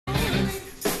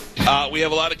We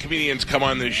have a lot of comedians come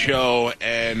on this show,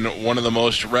 and one of the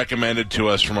most recommended to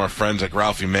us from our friends like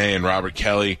Ralphie May and Robert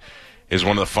Kelly is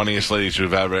one of the funniest ladies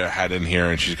we've ever had in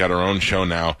here, and she's got her own show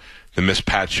now, the Miss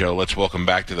Pat Show. Let's welcome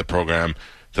back to the program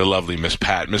the lovely Miss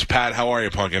Pat. Miss Pat, how are you,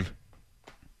 Pumpkin?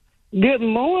 Good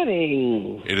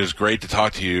morning. It is great to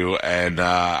talk to you, and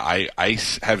I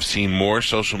have seen more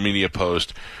social media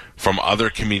posts from other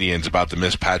comedians about the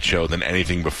Miss Pat Show than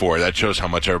anything before. That shows how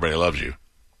much everybody loves you.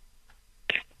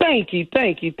 Thank you.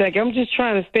 I'm just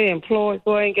trying to stay employed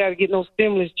so I ain't got to get no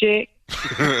stimulus check.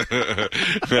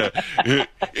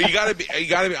 You gotta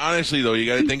be honestly though, you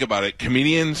gotta think about it.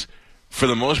 Comedians, for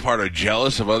the most part, are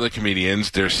jealous of other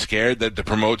comedians. They're scared that to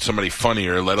promote somebody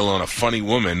funnier, let alone a funny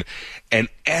woman. And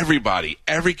every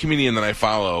comedian that I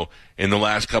follow in the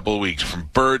last couple of weeks, from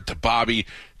Bert to Bobby,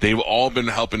 they've all been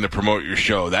helping to promote your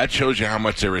show. That shows you how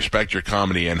much they respect your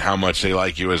comedy and how much they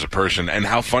like you as a person and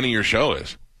how funny your show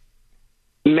is.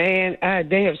 Man,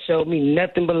 they have showed me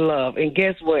nothing but love. And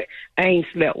guess what? I ain't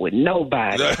slept with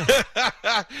nobody.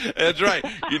 That's right.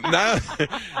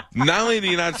 Not only do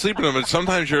you not sleep with them, but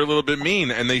sometimes you're a little bit mean,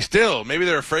 and maybe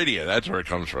they're afraid of you. That's where it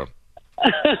comes from.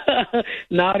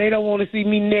 No, they don't want to see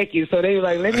me naked, so they were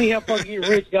like, let me help her get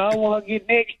rich. I don't want to get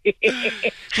naked.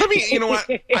 You know what?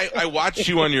 I watched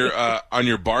you on your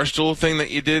Barstool thing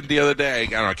that you did the other day. I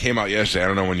don't know, it came out yesterday. I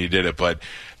don't know when you did it, but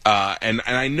and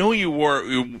I know you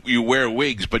wear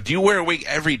wigs, but do you wear a wig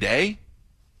every day?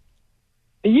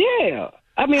 Yeah.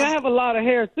 I mean, I have a lot of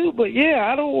hair too, but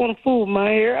yeah, I don't want to fool with my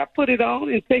hair. I put it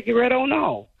on and take it right on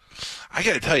off. I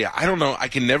got to tell you, I don't know. I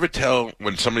can never tell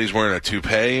when somebody's wearing a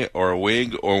toupee or a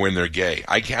wig or when they're gay.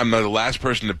 I'm the last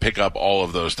person to pick up all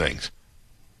of those things.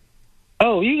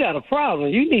 Oh, you got a problem.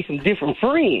 You need some different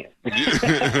friends.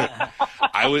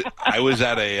 I was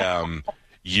at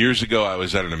years ago, I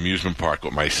was at an amusement park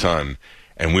with my son,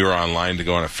 and we were online to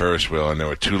go on a Ferris wheel, and there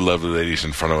were two lovely ladies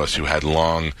in front of us who had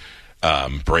long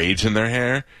braids in their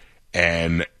hair,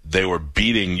 and they were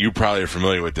beating, you probably are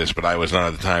familiar with this, but I was not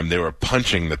at the time, they were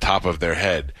punching the top of their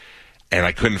head, and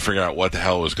I couldn't figure out what the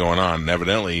hell was going on. And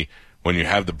evidently, when you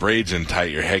have the braids in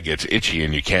tight, your head gets itchy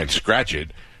and you can't scratch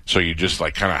it, so you just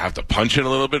kind of have to punch it a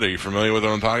little bit. Are you familiar with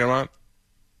what I'm talking about?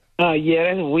 Yeah,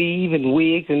 that's weave and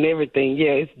wigs and everything.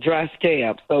 Yeah, it's dry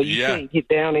scalp, so you can't get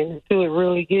down into it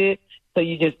really good. So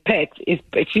you just pat.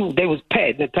 They was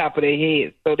patting the top of their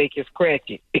head so they can scratch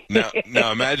it.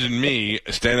 Now imagine me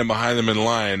standing behind them in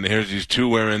line. Here's these two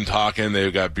women talking.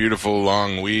 They've got beautiful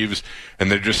long weaves,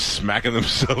 and they're just smacking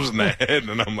themselves in the head.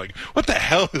 And I'm like, what the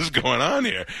hell is going on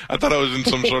here? I thought I was in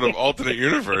some sort of alternate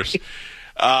universe.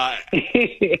 How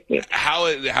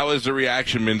has the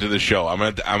reaction been to the show? I'm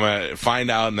gonna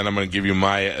find out, and then I'm gonna give you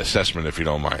my assessment if you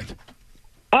don't mind.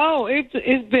 Oh,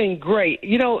 it's been great.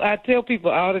 You know, I tell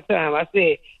people all the time. I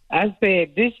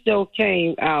said this show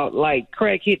came out like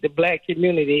crack hit the black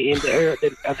community in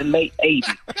the late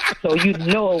 '80s. So you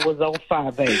know it was on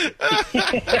fire, baby.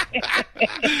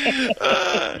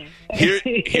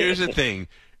 Here's the thing: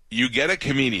 you get a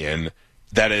comedian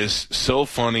that is so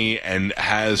funny and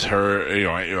has her,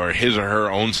 or his or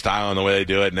her own style in the way they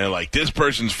do it, and they're like, this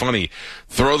person's funny,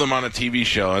 throw them on a TV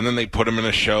show, and then they put them in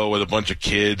a show with a bunch of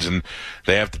kids, and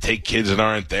they have to take kids that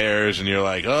aren't theirs, and you're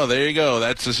like, oh, there you go,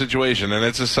 that's the situation, and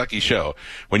it's a sucky show.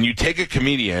 When you take a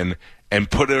comedian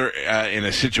and put her in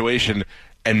a situation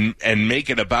and make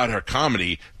it about her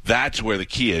comedy, that's where the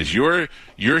key is. Your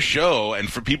show, and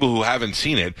for people who haven't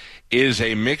seen it, is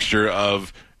a mixture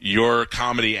of your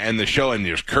comedy and the show, and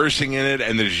there's cursing in it,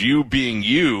 and there's you being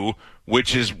you,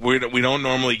 which is we don't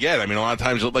normally get. I mean, a lot of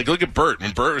times, like, look at Bert.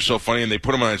 And Bert was so funny, and they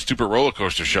put him on a stupid roller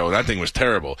coaster show. That thing was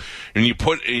terrible. And you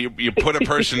put a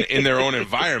person in their own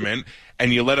environment,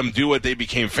 and you let them do what they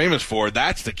became famous for.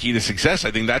 That's the key to success. I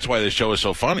think that's why the show is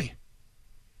so funny.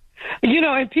 You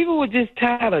know, and people were just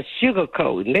tired of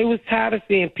sugarcoating. They was tired of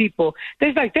seeing people.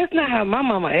 They're like, that's not how my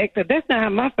mama acted. That's not how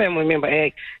my family member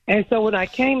act. And so when I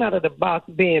came out of the box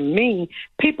being mean,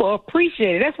 people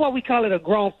appreciate it. That's why we call it a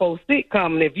grown folks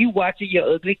sitcom. And if you watch it,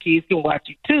 your ugly kids can watch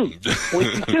it too.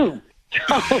 Which you do.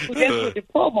 So that's what the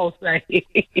promo say.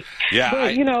 Yeah,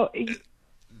 but,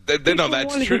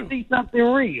 that's true. To see something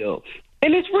real.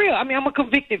 And it's real. I mean, I'm a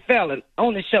convicted felon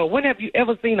on the show. When have you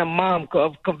ever seen a mom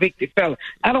of convicted felon?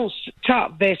 I don't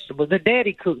chop vegetables. The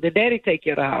daddy cook. The daddy take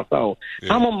care of the household.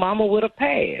 Yeah. I'm a mama with a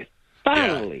past.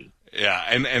 Finally. Yeah,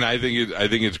 and I think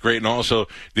it's great. And also,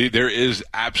 there is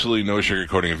absolutely no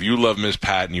sugarcoating. If you love Miss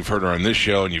Pat and you've heard her on this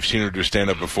show and you've seen her do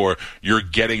stand-up before, you're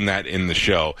getting that in the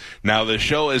show. Now, the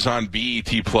show is on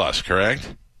BET Plus,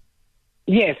 correct?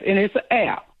 Yes, and it's an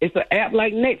app. It's an app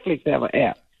like Netflix have an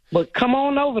app. But come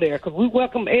on over there because we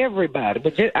welcome everybody.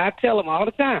 But I tell them all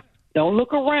the time, don't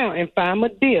look around and find my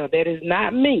deal. That is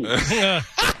not me.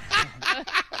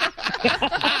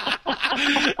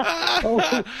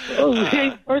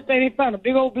 First thing they found, a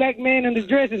big old black man in the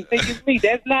dress and think it's me.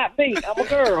 That's not me. I'm a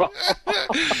girl.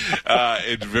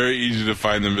 It's very easy to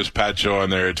find the Miss Pat show on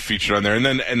there. It's featured on there,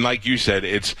 and like you said,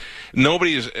 it's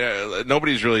nobody's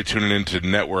really tuning into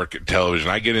network television.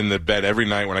 I get in the bed every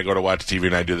night when I go to watch TV,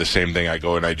 and I do the same thing. I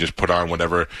go and I just put on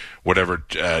whatever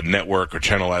network or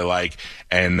channel I like,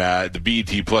 and the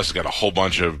BET Plus has got a whole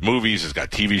bunch of movies. It's got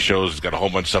TV shows. It's got a whole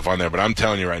bunch of stuff on there. But I'm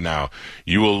telling you right now,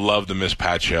 you will love the Miss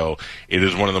Pat show. It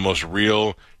is one of the most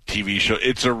real TV show.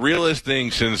 It's the realest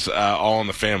thing since All in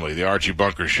the Family, the Archie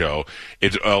Bunker show.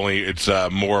 It's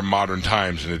more modern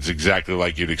times, and it's exactly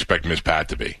like you'd expect Miss Pat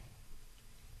to be.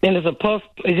 And it's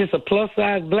just a plus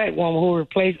size black woman who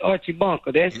replaced Archie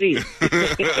Bunker. That's it.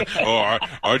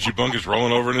 Archie Bunker's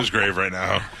rolling over in his grave right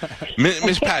now.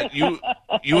 Miss Pat,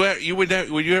 would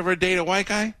you ever date a white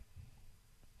guy?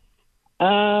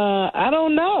 I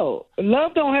don't know.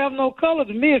 Love don't have no color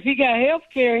to me. If he got health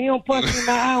care, he don't punch me in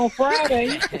my eye on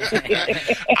Friday.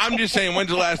 I'm just saying, when's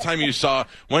the last time you saw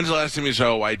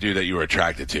a white dude that you were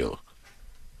attracted to?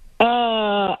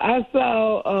 I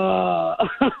saw,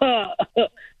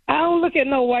 I don't look at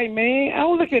no white man. I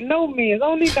don't look at no men. I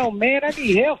don't need no man. I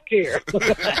need health care.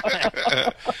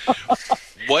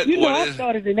 I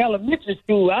started in elementary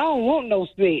school. I don't want no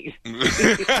sex.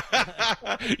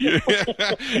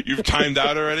 You've timed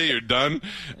out already? You're done?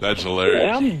 That's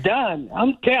hilarious. I'm done.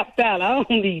 I'm tapped out. I don't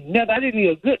need nothing. I didn't need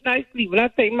a good night's sleep. When I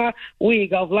take my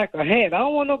wig off like a hat, I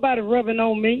don't want nobody rubbing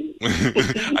on me.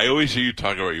 I always hear you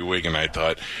talk about your wig, and I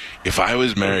thought, if I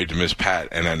was married to Miss Pat,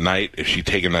 and at night, if she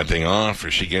taking that thing off,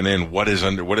 or she getting in, what does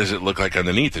it look like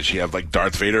underneath? Does she have like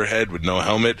Darth Vader head with no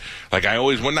helmet? Like I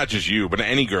always, well, not just you, but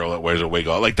any girl that wears a wig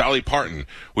on, like Dolly Parton.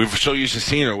 We're so used to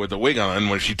seeing her with the wig on.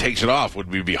 When she takes it off,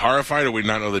 would we be horrified, or would we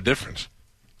not know the difference?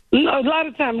 No, a lot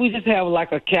of times we just have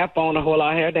like a cap on to hold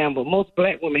our hair down, but most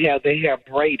black women have their hair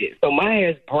braided. So my hair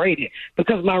is braided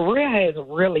because my real hair is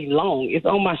really long. It's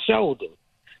on my shoulders.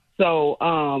 So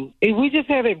if we just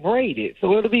have it braided.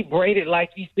 So it'll be braided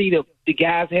like you see the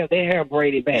guys have their hair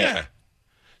braided back. Yeah.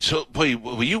 So, boy,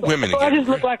 will you women... So I just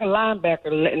look like a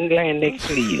linebacker laying next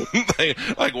to you.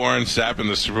 like Warren Sapp in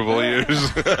the Super Bowl years?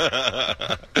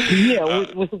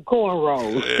 Yeah, with some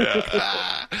cornrows.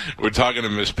 Yeah. We're talking to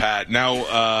Miss Pat. Now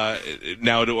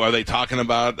are they talking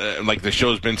about, like, the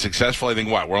show's been successful? I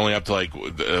think, we're only up to, like,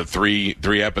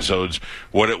 three episodes.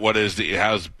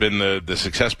 How's been the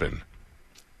success been?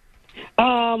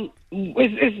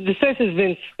 The success has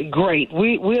been great.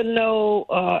 We'll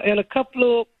know in a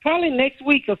couple of, probably next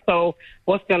week or so,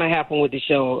 what's going to happen with the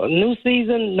show. A new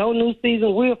season, no new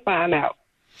season, we'll find out.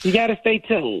 You got to stay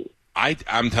tuned.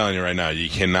 I'm telling you right now, you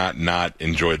cannot not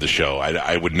enjoy the show.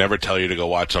 I would never tell you to go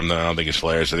watch something. I don't think it's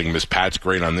hilarious. I think Miss Pat's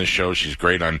great on this show. She's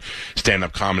great on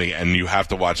stand-up comedy, and you have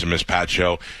to watch the Miss Pat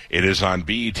show. It is on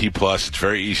BET Plus. It's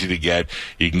very easy to get.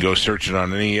 You can go search it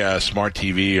on any smart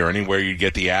TV or anywhere you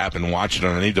get the app and watch it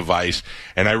on any device.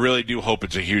 And I really do hope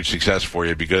it's a huge success for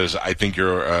you because I think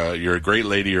you're a great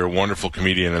lady. You're a wonderful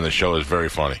comedian, and the show is very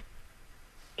funny.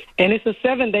 And it's a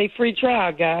 7-day free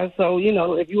trial, guys. So,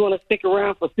 if you want to stick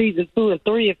around for season 2 and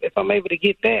 3, if I'm able to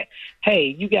get that,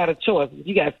 hey, you got a choice.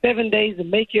 You got 7 days to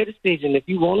make your decision if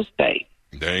you want to stay.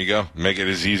 There you go. Make it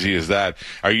as easy as that.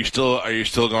 Are you still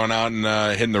going out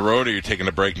and hitting the road, or are you taking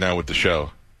a break now with the show?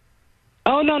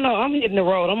 Oh, no, I'm hitting the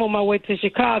road. I'm on my way to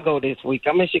Chicago this week.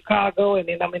 I'm in Chicago, and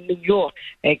then I'm in New York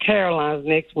at Caroline's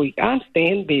next week. I'm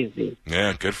staying busy.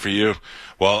 Yeah, good for you.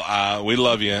 Well, we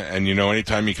love you, and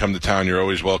anytime you come to town, you're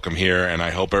always welcome here, and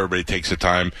I hope everybody takes the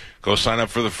time. Go sign up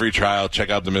for the free trial. Check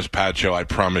out the Miss Pat Show. I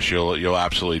promise you'll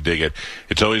absolutely dig it.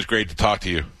 It's always great to talk to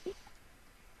you.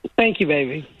 Thank you,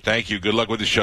 baby. Thank you. Good luck with the show.